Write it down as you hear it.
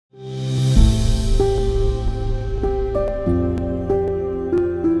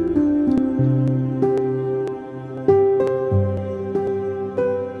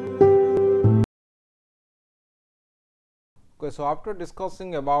so after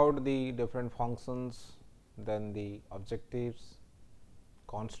discussing about the different functions, then the objectives,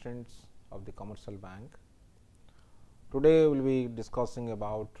 constants of the commercial bank, today we will be discussing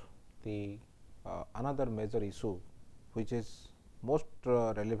about the another major issue, which is most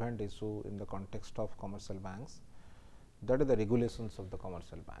relevant issue in the context of commercial banks, that is the regulations of the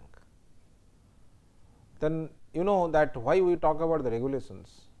commercial bank. Then you know that why we talk about the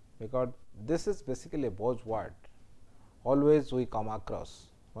regulations, because this is basically a buzzword always we come across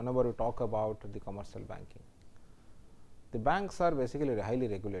whenever we talk about the commercial banking. The banks are basically highly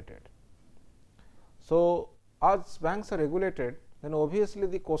regulated. So, as banks are regulated, then obviously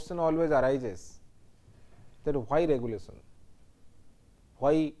the question always arises that why regulation,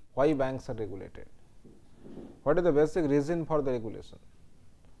 why banks are regulated, what is the basic reason for the regulation.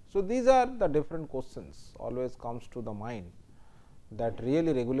 So, these are the different questions always comes to the mind, that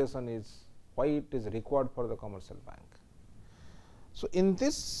really regulation is why it is required for the commercial bank. So, in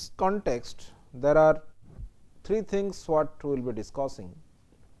this context there are three things what we will be discussing: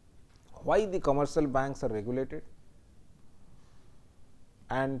 why the commercial banks are regulated,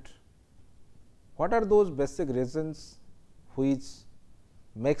 and what are those basic reasons which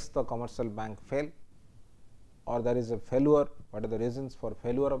makes the commercial bank fail, or there is a failure, what are the reasons for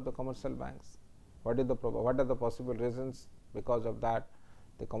failure of the commercial banks, what are the possible reasons because of that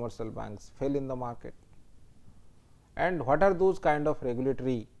the commercial banks fail in the market, and what are those kind of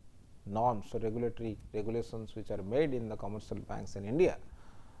regulatory norms or regulatory regulations which are made in the commercial banks in India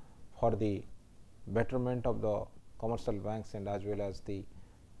for the betterment of the commercial banks and as well as the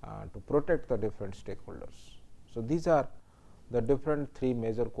to protect the different stakeholders. So, these are the different three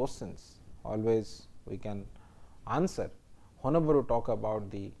major questions always we can answer whenever we talk about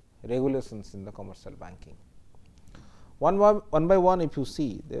the regulations in the commercial banking. One by one, if you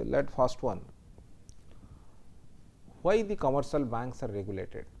see, let first one, why the commercial banks are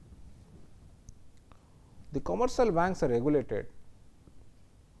regulated. The commercial banks are regulated,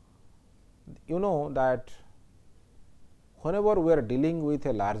 you know that whenever we are dealing with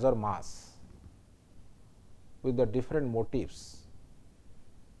a larger mass with the different motives,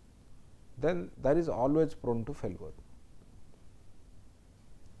 then that is always prone to failure.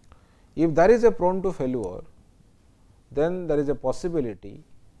 If there is a prone to failure, then there is a possibility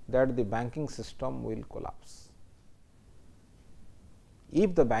that the banking system will collapse.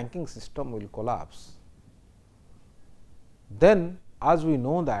 If the banking system will collapse, then as we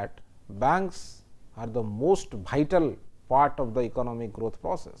know that banks are the most vital part of the economic growth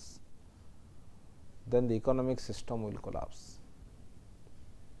process, then the economic system will collapse.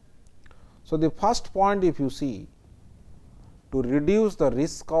 So, the first point, if you see, to reduce the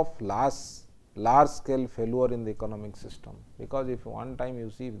risk of large scale failure in the economic system, because if one time you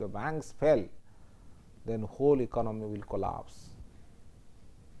see if the banks fail, then whole economy will collapse.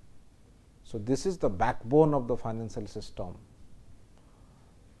 So, this is the backbone of the financial system.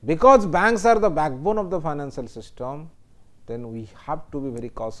 Because banks are the backbone of the financial system, then we have to be very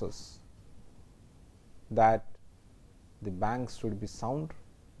cautious that the banks should be sound,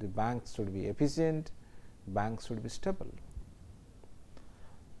 the banks should be efficient, banks should be stable.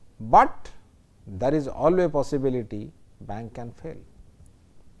 But there is always a possibility bank can fail,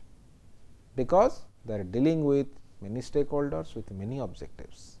 because they are dealing with many stakeholders with many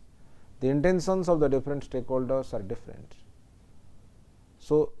objectives. The intentions of the different stakeholders are different.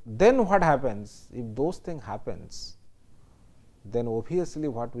 So, then what happens if those things happens, then obviously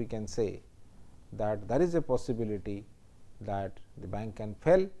what we can say that there is a possibility that the bank can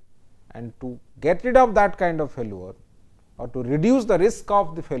fail, and to get rid of that kind of failure or to reduce the risk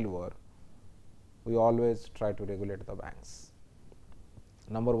of the failure, we always try to regulate the banks.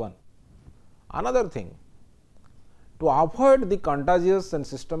 Number one. Another thing, to avoid the contagious and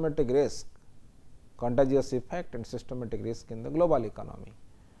systematic risk, contagious effect and systematic risk in the global economy,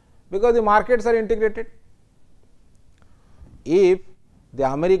 because the markets are integrated. If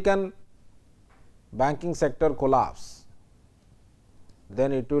the American banking sector collapse,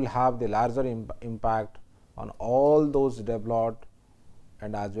 then it will have the larger impact on all those developed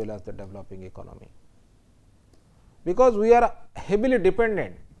and as well as the developing economy, because we are heavily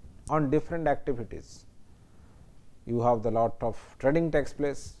dependent on different activities. You have the lot of trading takes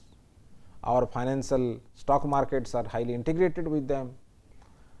place, our financial stock markets are highly integrated with them.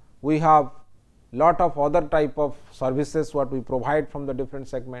 We have lot of other type of services what we provide from the different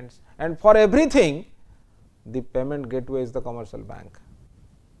segments, and for everything the payment gateway is the commercial bank,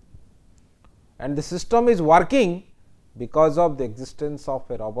 and the system is working because of the existence of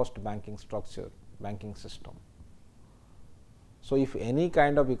a robust banking structure, banking system. So, if any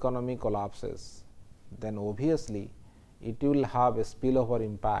kind of economy collapses, then obviously it will have a spillover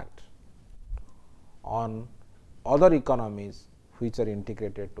impact on other economies which are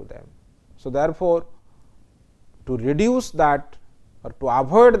integrated to them. So, therefore, to reduce that or to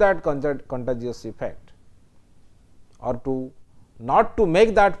avoid that contagious effect or to not to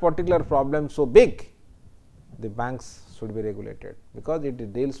make that particular problem so big, the banks should be regulated, because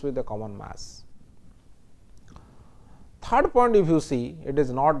it deals with the common mass. Third point, if you see, it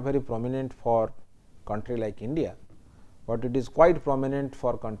is not very prominent for country like India, but it is quite prominent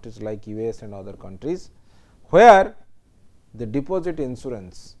for countries like US and other countries, where the deposit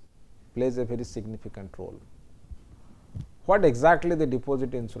insurance plays a very significant role. What exactly the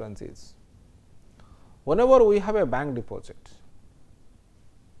deposit insurance is? Whenever we have a bank deposit,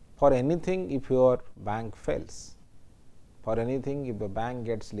 for anything, if your bank fails, for anything, if the bank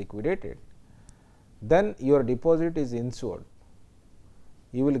gets liquidated, then your deposit is insured.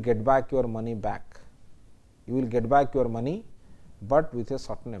 You will get back your money back. You will get back your money, but with a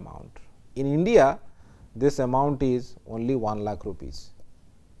certain amount. In India, this amount is only 1 lakh rupees.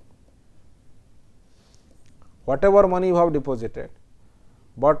 Whatever money you have deposited,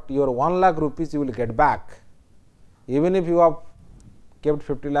 but your 1 lakh rupees you will get back, even if you have kept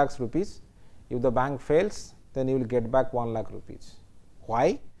 50 lakhs rupees. If the bank fails, then you will get back 1 lakh rupees.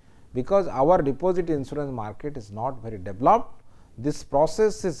 Why? Because our deposit insurance market is not very developed. This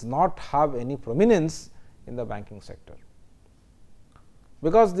process is not have any prominence in the banking sector,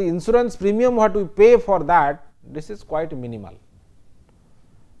 because the insurance premium what we pay for that, this is quite minimal.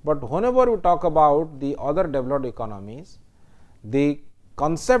 But whenever we talk about the other developed economies, the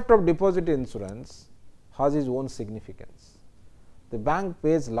concept of deposit insurance has its own significance. The bank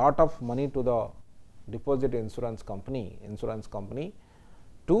pays lot of money to the deposit insurance company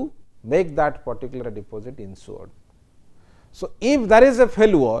to make that particular deposit insured. So, if there is a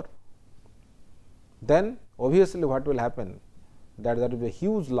failure, then obviously what will happen, that there will be a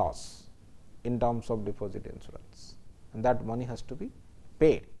huge loss in terms of deposit insurance, and that money has to be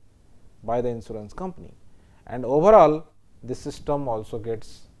paid by the insurance company, and overall the system also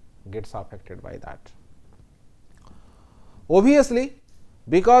gets affected by that. Obviously,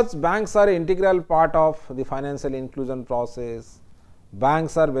 because banks are an integral part of the financial inclusion process,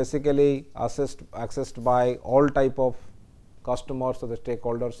 banks are basically accessed by all type of customers or the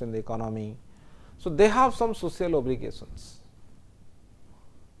stakeholders in the economy. So, they have some social obligations,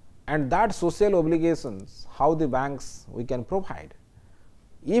 and that social obligations how the banks we can provide.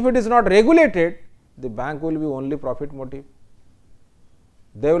 If it is not regulated, the bank will be only profit motive.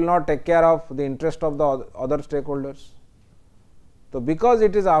 They will not take care of the interest of the other stakeholders. So, because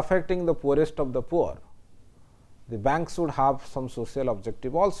it is affecting the poorest of the poor, the bank should have some social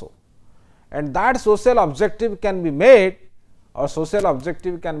objective also, and that social objective can be made or social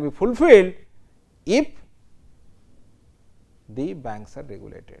objective can be fulfilled if the banks are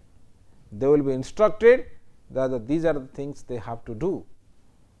regulated. They will be instructed that these are the things they have to do.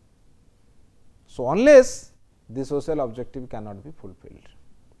 So, unless the social objective cannot be fulfilled.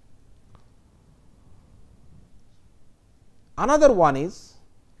 Another one is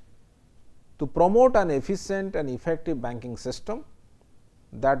to promote an efficient and effective banking system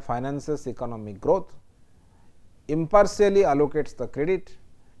that finances economic growth, impartially allocates the credit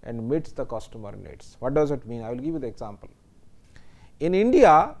and meets the customer needs. What does it mean? I will give you the example. In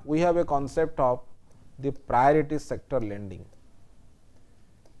India, we have a concept of the priority sector lending.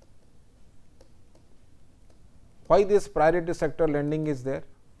 Why this priority sector lending is there?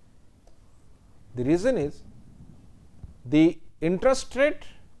 The reason is the interest rate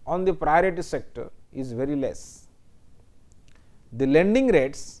on the priority sector is very less. The lending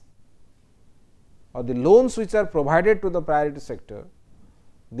rates or the loans which are provided to the priority sector,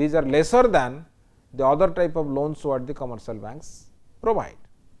 these are lesser than the other type of loans what the commercial banks provide.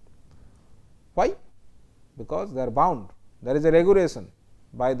 Why? Because they are bound. There is a regulation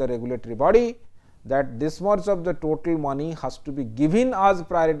by the regulatory body that this much of the total money has to be given as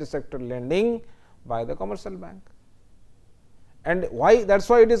priority sector lending by the commercial bank. And why? That is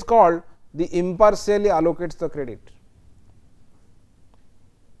why it is called the impartially allocates the credit.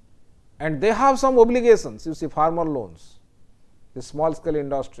 And they have some obligations. You see, farmer loans, the small scale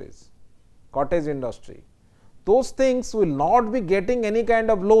industries, cottage industry, those things will not be getting any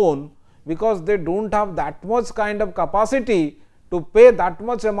kind of loan, because they do not have that much kind of capacity to pay that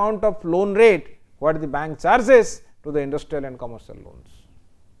much amount of loan rate what the bank charges to the industrial and commercial loans.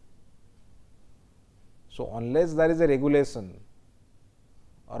 So, unless there is a regulation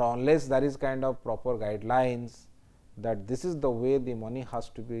or unless there is kind of proper guidelines that this is the way the money has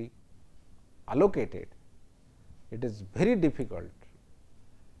to be allocated, it is very difficult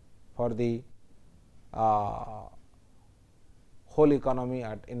for the whole economy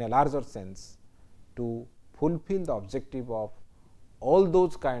in a larger sense to fulfill the objective of all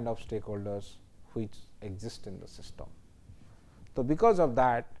those kind of stakeholders which exist in the system. So, because of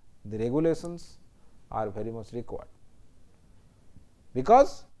that the regulations are very much required,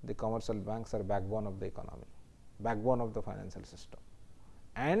 because the commercial banks are backbone of the economy, backbone of the financial system,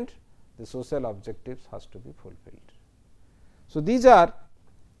 and the social objectives has to be fulfilled. So, these are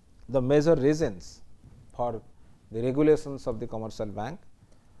the major reasons for the regulations of the commercial bank.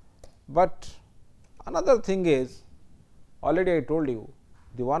 But another thing is, already I told you,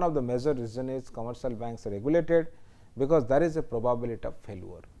 the one of the major reason is commercial banks are regulated because there is a probability of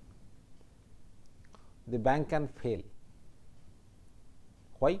failure. The bank can fail.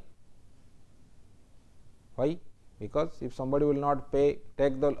 Why? Why? Because if somebody will not pay,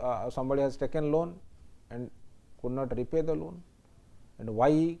 somebody has taken loan and could not repay the loan, and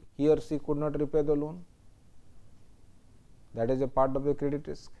why he or she could not repay the loan? That is a part of the credit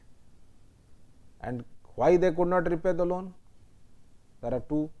risk. And why they could not repay the loan? There are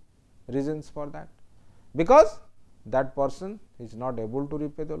two reasons for that. Because that person is not able to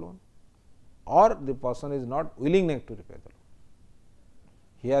repay the loan, or the person is not willing to repay the loan.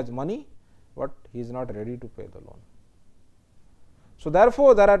 He has money, but he is not ready to pay the loan. So,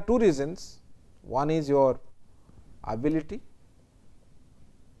 therefore, there are two reasons. One is your ability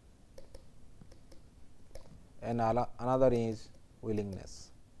and another is willingness.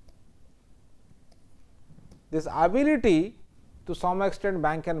 This ability to some extent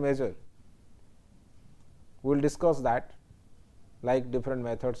bank can measure. We will discuss that, like different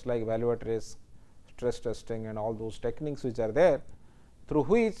methods like value at risk, stress testing and all those techniques which are there, through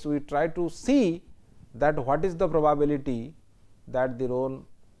which we try to see that what is the probability that the loan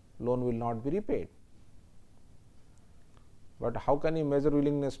will not be repaid. But how can you measure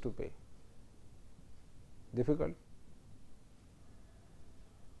willingness to pay? Difficult.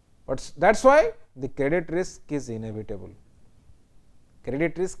 But that is why the credit risk is inevitable.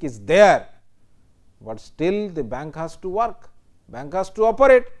 Credit risk is there, but still the bank has to work, bank has to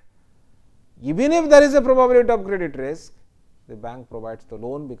operate. Even if there is a probability of credit risk, the bank provides the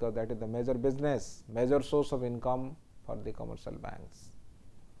loan because that is the major business, major source of income for the commercial banks.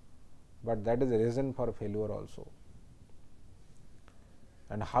 But that is a reason for failure also.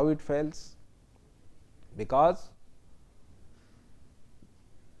 And how it fails? Because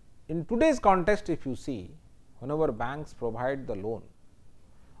in today's context, if you see, whenever banks provide the loan,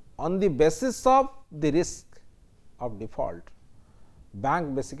 on the basis of the risk of default,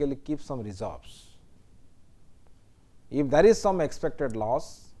 bank basically keeps some reserves. If there is some expected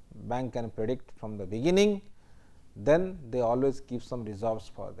loss, bank can predict from the beginning, then they always keep some reserves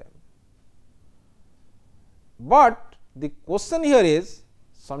for them. But the question here is,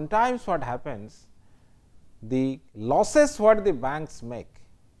 sometimes what happens, the losses what the banks make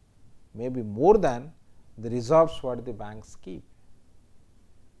may be more than the reserves what the banks keep.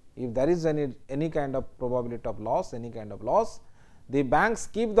 If there is any kind of probability of loss, the banks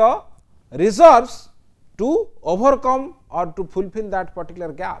keep the reserves to overcome or to fulfill that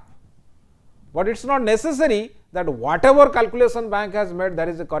particular gap. But it is not necessary that whatever calculation bank has made, that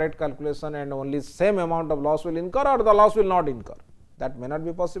is a correct calculation and only same amount of loss will incur or the loss will not incur. That may not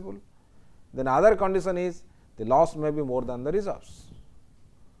be possible. Then other condition is the loss may be more than the reserves.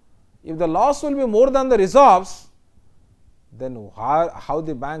 If the loss will be more than the reserves, then how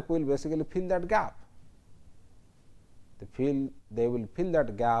the bank will basically fill that gap? They will fill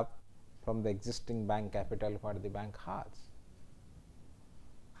that gap from the existing bank capital what the bank has.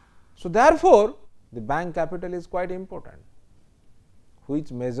 So, therefore, the bank capital is quite important,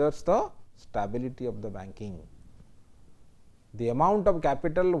 which measures the stability of the banking. The amount of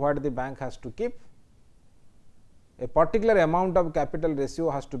capital what the bank has to keep, a particular amount of capital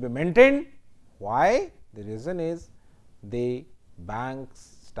ratio has to be maintained. Why? The reason is the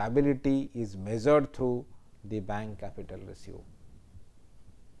bank's stability is measured through the bank capital ratio.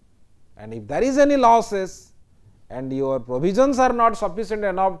 And if there is any losses and your provisions are not sufficient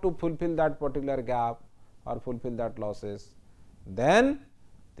enough to fulfill that particular gap or fulfill that losses, then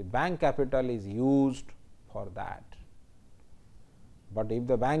the bank capital is used for that. But if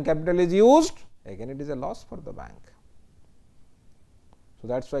the bank capital is used, again it is a loss for the bank. So,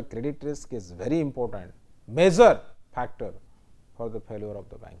 that is why credit risk is very important major factor for the failure of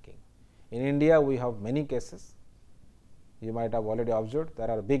the banking. In India, we have many cases, you might have already observed there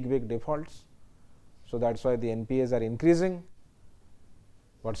are big defaults. So, that is why the NPAs are increasing,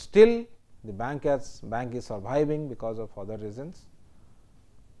 but still the bank is surviving because of other reasons,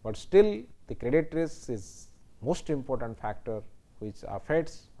 but still the credit risk is most important factor which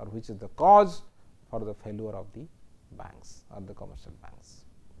affects or which is the cause for the failure of the banks or the commercial banks.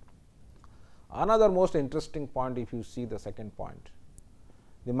 Another most interesting point, if you see the second point,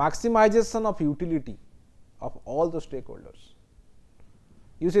 the maximization of utility of all the stakeholders.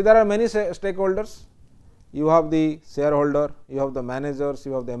 You see, there are many stakeholders. You have the shareholder, you have the managers,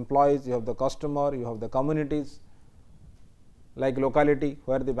 you have the employees, you have the customer, you have the communities, like locality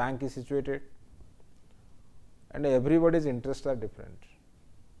where the bank is situated, and everybody's interests are different,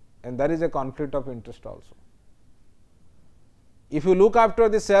 and there is a conflict of interest also. If you look after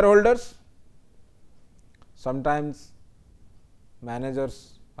the shareholders, sometimes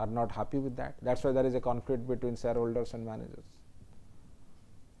managers are not happy with that. That is why there is a conflict between shareholders and managers.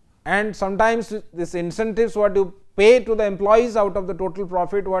 And sometimes this incentives what you pay to the employees out of the total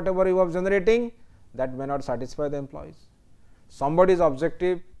profit, whatever you are generating, that may not satisfy the employees. Somebody's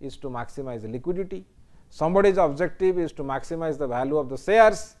objective is to maximize the liquidity. Somebody's objective is to maximize the value of the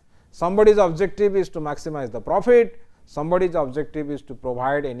shares. Somebody's objective is to maximize the profit. Somebody's objective is to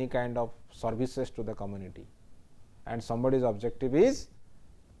provide any kind of services to the community. And somebody's objective is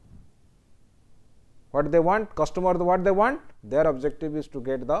what they want, customer what they want, their objective is to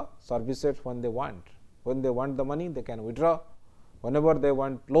get the services when they want. When they want the money, they can withdraw. Whenever they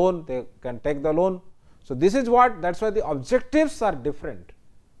want loan, they can take the loan. So, this is what, that is why the objectives are different.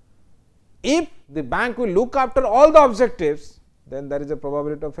 If the bank will look after all the objectives, then there is a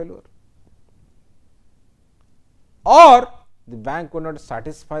probability of failure. Or the bank will not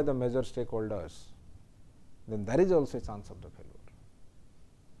satisfy the major stakeholders, then there is also a chance of the failure.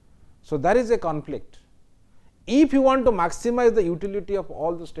 So, there is a conflict. If you want to maximize the utility of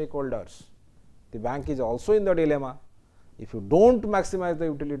all the stakeholders, the bank is also in the dilemma. If you do not maximize the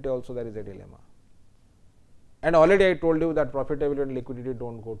utility also, there is a dilemma. And already I told you that profitability and liquidity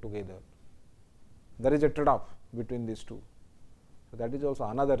do not go together. There is a trade-off between these two. So, that is also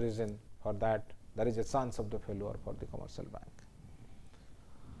another reason for that there is a chance of the failure for the commercial bank.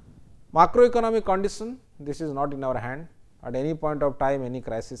 Macroeconomic condition, this is not in our hand. At any point of time, any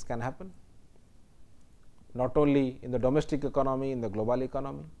crisis can happen, not only in the domestic economy, in the global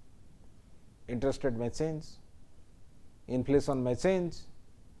economy. Interest rate may change, inflation may change,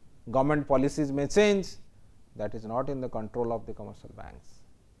 government policies may change, that is not in the control of the commercial banks.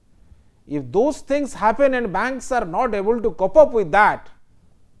 If those things happen and banks are not able to cope up with that,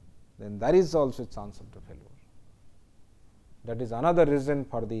 then there is also a chance of the failure. That is another reason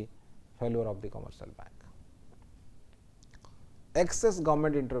for the failure of the commercial bank. Excess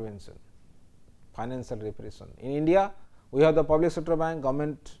government intervention, financial repression. In India, we have the public sector bank,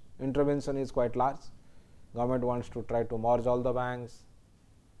 government intervention is quite large. Government wants to try to merge all the banks.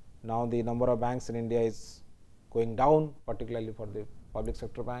 Now, the number of banks in India is going down, particularly for the public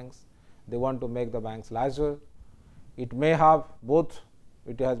sector banks. They want to make the banks larger. It may have both,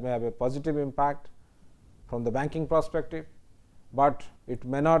 may have a positive impact from the banking perspective, but it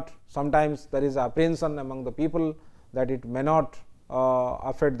may not. Sometimes there is apprehension among the people that it may not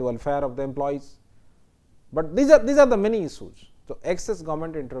affect the welfare of the employees. But these are the many issues. So, excess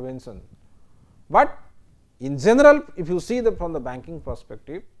government intervention. But in general, if you see from the banking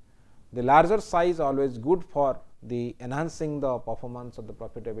perspective, the larger size always good for the enhancing the performance of the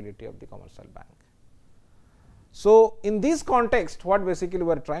profitability of the commercial bank. So, in this context, what basically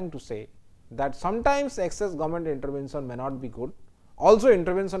we are trying to say that sometimes excess government intervention may not be good. Also,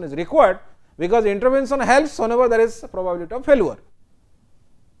 intervention is required, because intervention helps whenever there is a probability of failure.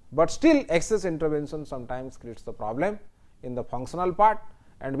 But still excess intervention sometimes creates the problem in the functional part,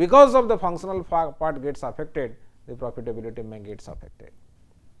 and because of the functional part gets affected, the profitability may gets affected.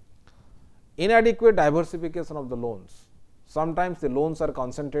 Inadequate diversification of the loans. Sometimes the loans are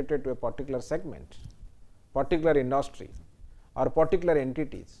concentrated to a particular segment, particular industry or particular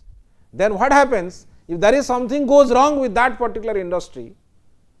entities. Then what happens if there is something goes wrong with that particular industry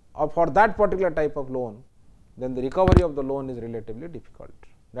or for that particular type of loan, then the recovery of the loan is relatively difficult.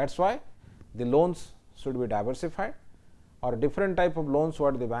 That is why the loans should be diversified, or different type of loans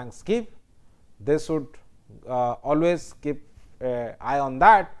what the banks give, they should always keep an eye on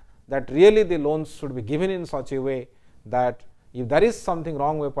that really the loans should be given in such a way that if there is something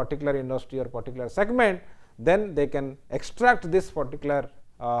wrong with a particular industry or particular segment, then they can extract this particular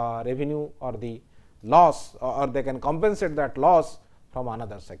revenue or the loss, or they can compensate that loss from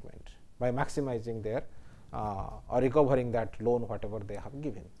another segment by maximizing their or recovering that loan whatever they have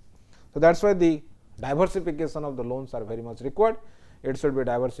given. So, that is why the diversification of the loans are very much required. It should be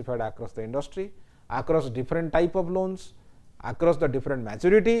diversified across the industry, across different type of loans, across the different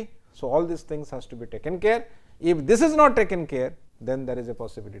maturity. So, all these things has to be taken care. If this is not taken care, then there is a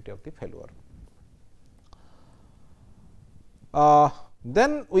possibility of the failure.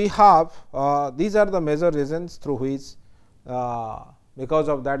 Then we have these are the major reasons through which because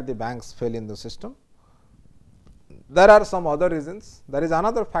of that the banks fail in the system. There are some other reasons. There is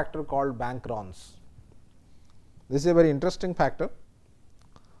another factor called bank runs. This is a very interesting factor.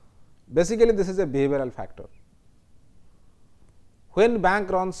 Basically, this is a behavioral factor. When bank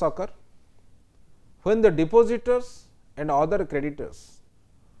runs occur, when the depositors and other creditors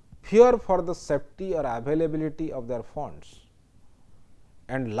fear for the safety or availability of their funds,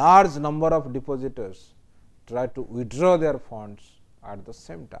 and large number of depositors try to withdraw their funds at the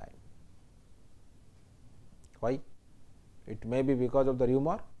same time. Why? It may be because of the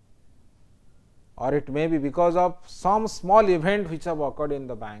rumor, or it may be because of some small event which have occurred in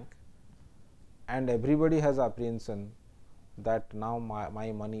the bank, and everybody has apprehension that now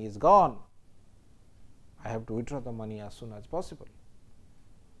my money is gone, I have to withdraw the money as soon as possible.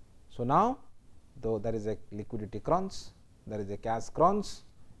 So, now though there is a liquidity crunch, there is a cash crunch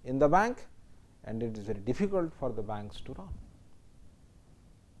in the bank, and it is very difficult for the banks to run.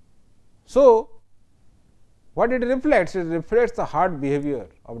 So, what it reflects? It reflects the hard behavior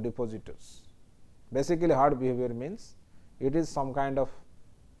of depositors. Basically, hard behavior means it is some kind of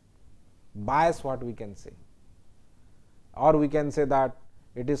bias, what we can say, or we can say that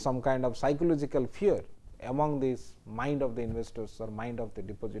it is some kind of psychological fear among this mind of the investors or mind of the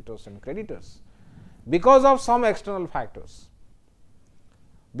depositors and creditors, because of some external factors,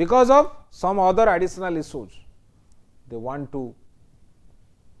 because of some other additional issues. They want to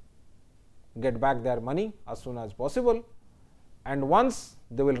get back their money as soon as possible, and once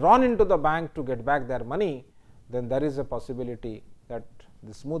they will run into the bank to get back their money, then there is a possibility that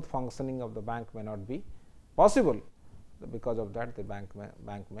the smooth functioning of the bank may not be possible. Because of that, the bank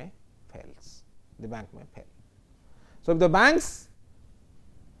may fails. The bank may fail. So, if the banks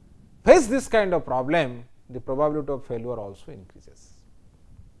face this kind of problem, the probability of failure also increases.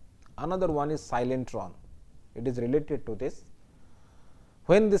 Another one is silent run. It is related to this.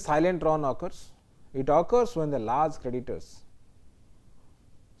 When the silent run occurs, it occurs when the large creditors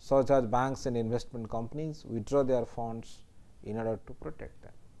such as banks and investment companies withdraw their funds in order to protect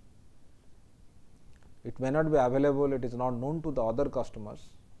them. It may not be available, it is not known to the other customers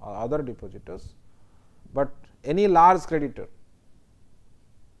or other depositors, but any large creditor,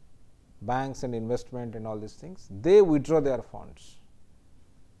 banks and investment and all these things, they withdraw their funds.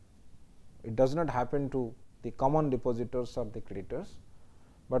 It does not happen to the common depositors or the creditors,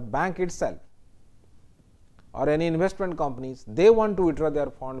 but bank itself or any investment companies, they want to withdraw their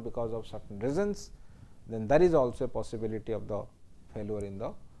fund because of certain reasons, then there is also a possibility of the failure in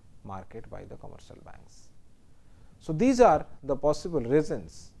the market by the commercial banks. So, these are the possible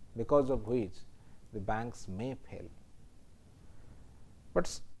reasons because of which the banks may fail.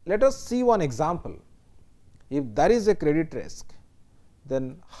 But let us see one example. If there is a credit risk,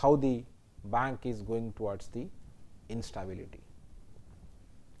 then how the bank is going towards the instability.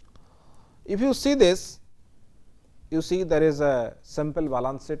 If you see this, you see there is a simple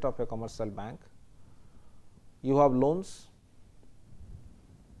balance sheet of a commercial bank. You have loans,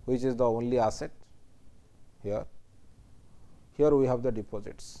 which is the only asset here. Here we have the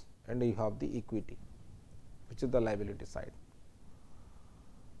deposits, and you have the equity, which is the liability side.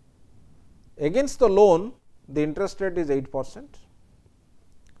 Against the loan, the interest rate is 8%,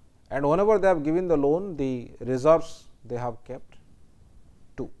 and whenever they have given the loan, the reserves they have kept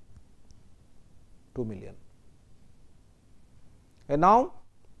 2 million. And now,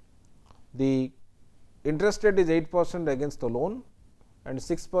 the interest rate is 8% against the loan and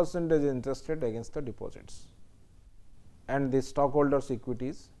 6% is interest rate against the deposits, and the stockholders equity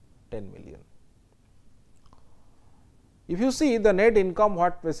is 10 million. If you see the net income,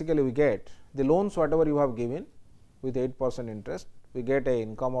 what basically we get, the loans whatever you have given with 8% interest, we get a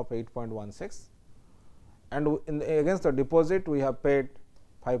income of 8.16, and against the deposit we have paid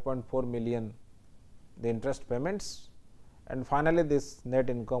 5.4 million the interest payments, and finally, this net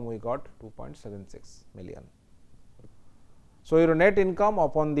income we got 2.76 million. So, your net income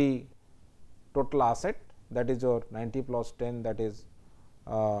upon the total asset, that is your 90 plus 10, that is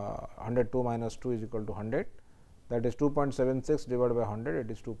 102 minus 2 is equal to 100, that is 2.76 divided by 100,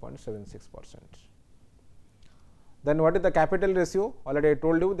 it is 2.76%. Then what is the capital ratio? Already I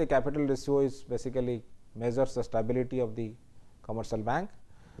told you the capital ratio is basically measures the stability of the commercial bank.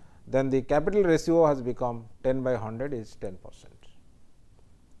 Then the capital ratio has become 10 by 100 is 10%.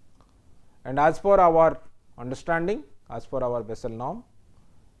 And as per our understanding, as per our Basel norm,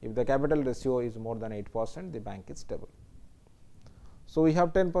 if the capital ratio is more than 8%, the bank is stable. So, we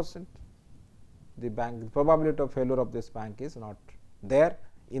have 10%. The probability of failure of this bank is not there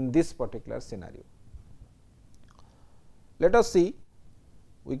in this particular scenario. Let us see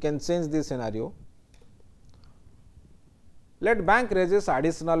we can change the scenario. Let bank raises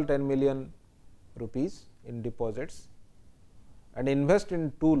additional 10 million rupees in deposits and invest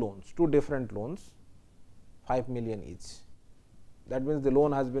in two different loans, 5 million each. That means, the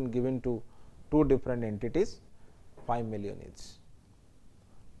loan has been given to two different entities, 5 million each,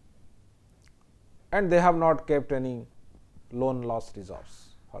 and they have not kept any loan loss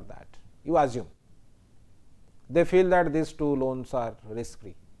reserves for that. You assume they feel that these two loans are risk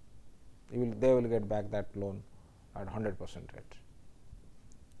free, they will get back that loan at 100% rate.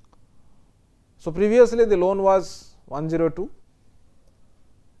 So, previously the loan was 102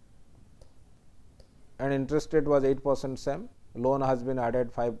 and interest rate was 8% same, loan has been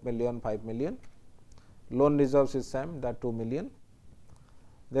added 5 million, loan reserves is same, that 2 million.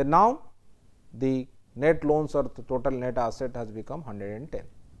 Then now the net loans or the total net asset has become 110.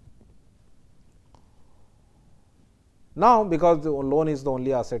 Now, because the loan is the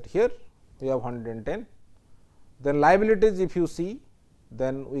only asset here, we have 110. Then liabilities, if you see,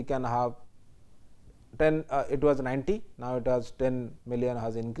 then we can have 10, it was 90, now it has 10 million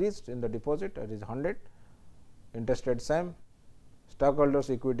has increased in the deposit, it is 100, interest rate same, stockholders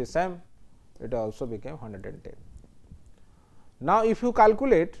equity same, it also became 110. Now, if you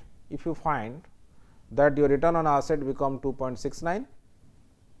calculate, if you find that your return on asset become 2.69,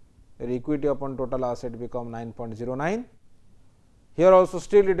 your equity upon total asset become 9.09, here also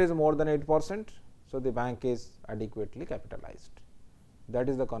still it is more than 8%. So, the bank is adequately capitalized. That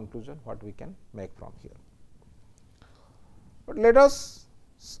is the conclusion what we can make from here. But let us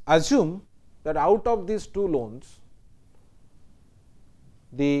assume that out of these two loans,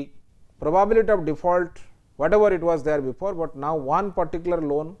 the probability of default whatever it was there before, but now one particular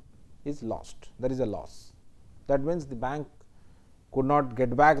loan is lost, there is a loss. That means, the bank could not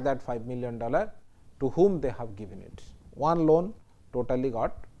get back that $5 million to whom they have given it. One loan totally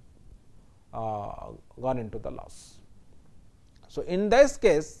got gone into the loss. So, in this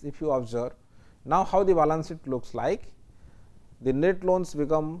case, if you observe now how the balance sheet looks like, the net loans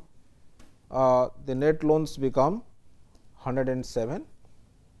become 107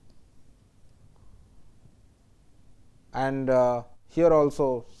 and here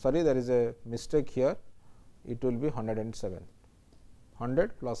also sorry there is a mistake here, it will be 107,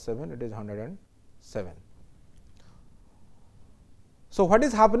 100 plus 7 it is 107. So, what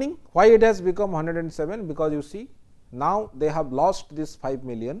is happening? Why it has become 107? Because you see now they have lost this 5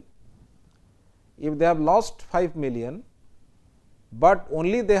 million. If they have lost 5 million, but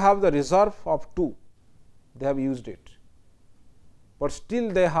only they have the reserve of 2, they have used it, but still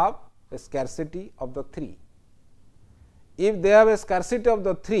they have a scarcity of the 3. If they have a scarcity of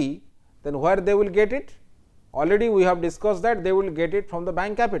the 3, then where they will get it? Already we have discussed that they will get it from the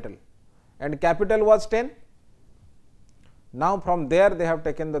bank capital, and capital was 10. Now, from there they have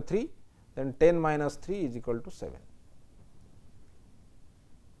taken the 3, then 10 minus 3 is equal to 7,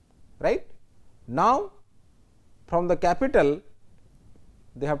 right. Now, from the capital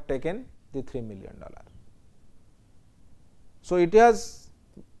they have taken the $3 million. So, it has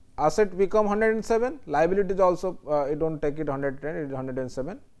asset become 107, liability is also it do not take it 110, it is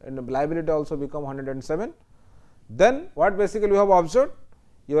 107 and liability also become 107. Then what basically we have observed,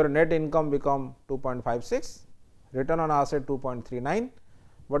 your net income become 2.56, return on asset 2.39,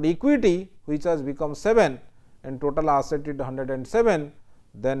 but equity which has become 7 and total asset is 107,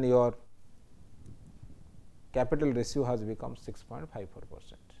 then your capital ratio has become 6.54%.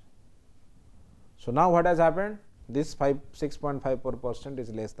 So, now what has happened? This 6.54% is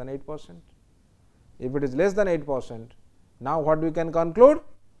less than 8%. If it is less than 8%, now what we can conclude?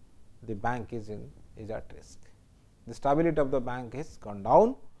 The bank is at risk. The stability of the bank has gone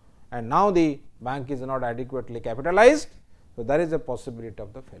down and now the bank is not adequately capitalized. So, there is a possibility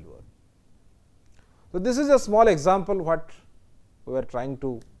of the failure. So, this is a small example what we are trying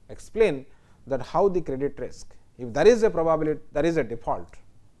to explain, that how the credit risk, if there is a probability, there is a default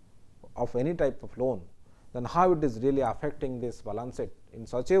of any type of loan, then how it is really affecting this balance sheet in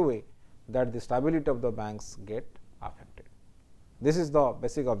such a way that the stability of the banks get affected. This is the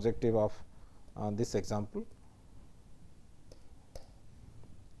basic objective of this example.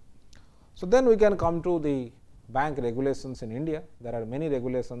 So, then we can come to the bank regulations in India. There are many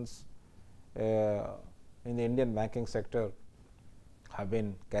regulations in the Indian banking sector have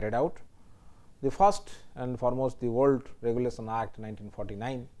been carried out. The first and foremost, the Old Regulation Act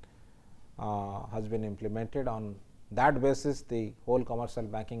 1949 has been implemented. On that basis, the whole commercial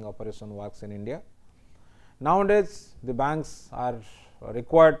banking operation works in India. Nowadays, the banks are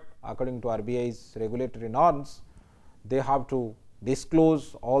required according to RBI's regulatory norms, they have to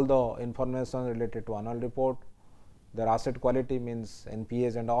disclose all the information related to annual report, their asset quality means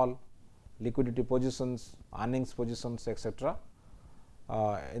NPAs and all, liquidity positions, earnings positions, etc.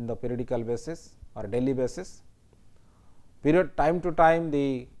 In the periodical basis or daily basis. Time to time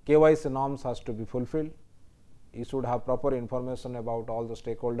the KYC norms has to be fulfilled. You should have proper information about all the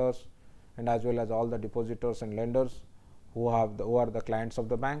stakeholders and as well as all the depositors and lenders who are the clients of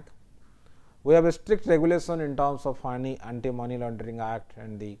the bank. We have a strict regulation in terms of Anti-Money Laundering Act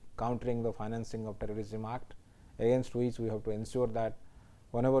and the Countering the Financing of Terrorism Act, against which we have to ensure that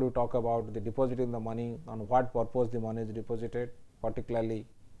whenever we talk about the depositing the money, on what purpose the money is deposited, particularly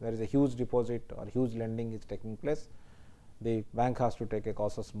there is a huge deposit or huge lending is taking place, the bank has to take a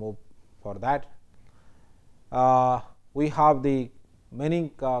cautious move for that. We have the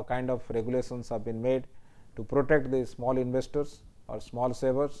many kind of regulations have been made to protect the small investors or small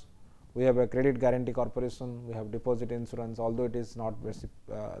savers. We have a credit guarantee corporation, we have deposit insurance, although it is not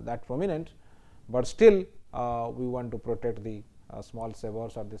that prominent, but still we want to protect the small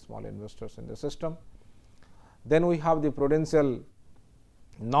savers or the small investors in the system. Then we have the prudential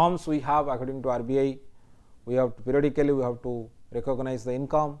norms we have according to RBI. We have to periodically we have to recognize the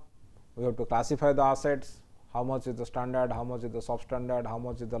income, we have to classify the assets, how much is the standard, how much is the substandard, how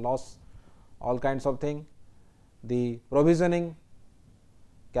much is the loss, all kinds of thing. The provisioning,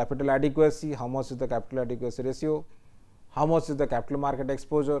 capital adequacy, how much is the capital adequacy ratio, how much is the capital market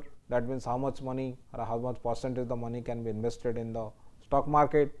exposure, that means how much money or how much percentage of the money can be invested in the stock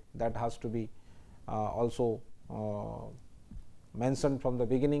market, that has to be also mentioned from the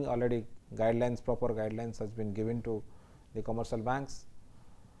beginning. Already guidelines, proper guidelines has been given to the commercial banks.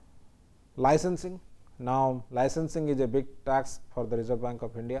 Licensing, now licensing is a big task for the Reserve Bank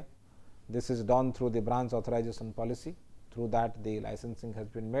of India. This is done through the branch authorization policy, through that the licensing has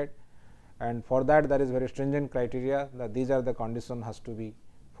been made, and for that there is very stringent criteria that these are the conditions has to be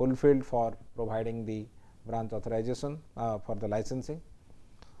fulfilled for providing the branch authorization for the licensing.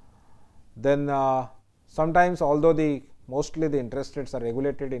 Then sometimes, although the mostly the interest rates are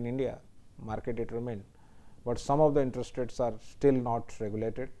regulated in India, market determined, but some of the interest rates are still not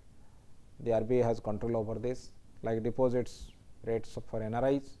regulated. The RBI has control over this, like deposits rates for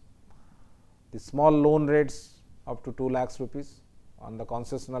NRIs, the small loan rates up to 2 lakhs rupees, on the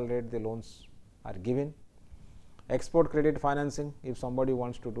concessional rate the loans are given. Export credit financing, if somebody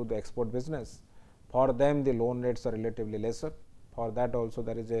wants to do the export business, for them the loan rates are relatively lesser. For that also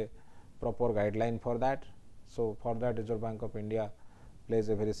there is a proper guideline for that. So, for that Reserve Bank of India plays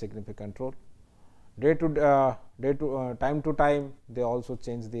a very significant role. Time to time they also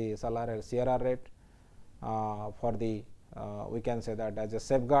change the SLR and CRR rate for the we can say that as a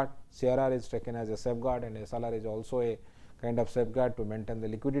safeguard. CRR is taken as a safeguard and SLR is also a kind of safeguard to maintain the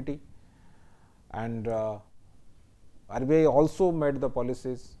liquidity. And RBI also made the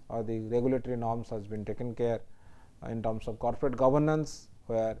policies or the regulatory norms has been taken care in terms of corporate governance,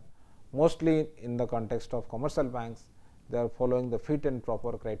 where mostly in the context of commercial banks they are following the fit and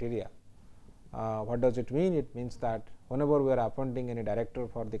proper criteria. What does it mean? It means that whenever we are appointing any director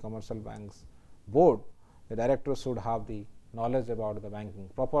for the commercial banks board, the director should have the knowledge about the banking,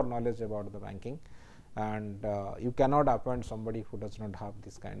 proper knowledge about the banking, and you cannot appoint somebody who does not have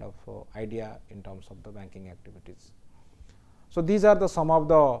this kind of idea in terms of the banking activities. So, these are the some of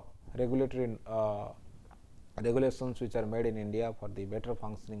the regulatory regulations which are made in India for the better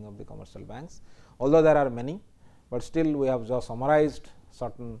functioning of the commercial banks, although there are many, but still we have just summarized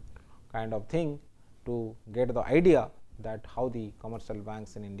certain kind of thing to get the idea that how the commercial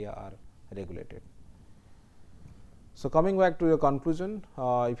banks in India are regulated. So, coming back to your conclusion,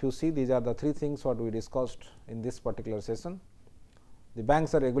 if you see, these are the three things what we discussed in this particular session. The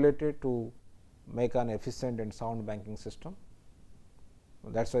banks are regulated to make an efficient and sound banking system.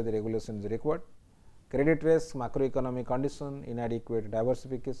 That is why the regulation is required. Credit risk, macroeconomic condition, inadequate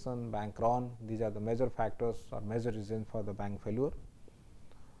diversification, bank run, these are the major factors or major reasons for the bank failure.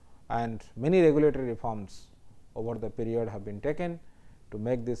 And many regulatory reforms over the period have been taken to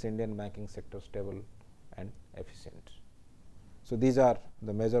make this Indian banking sector stable and efficient. So, these are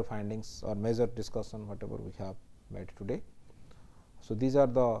the major findings or major discussion whatever we have made today. So, these are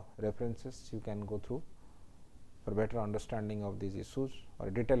the references you can go through for better understanding of these issues or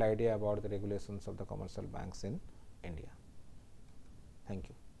a detailed idea about the regulations of the commercial banks in India.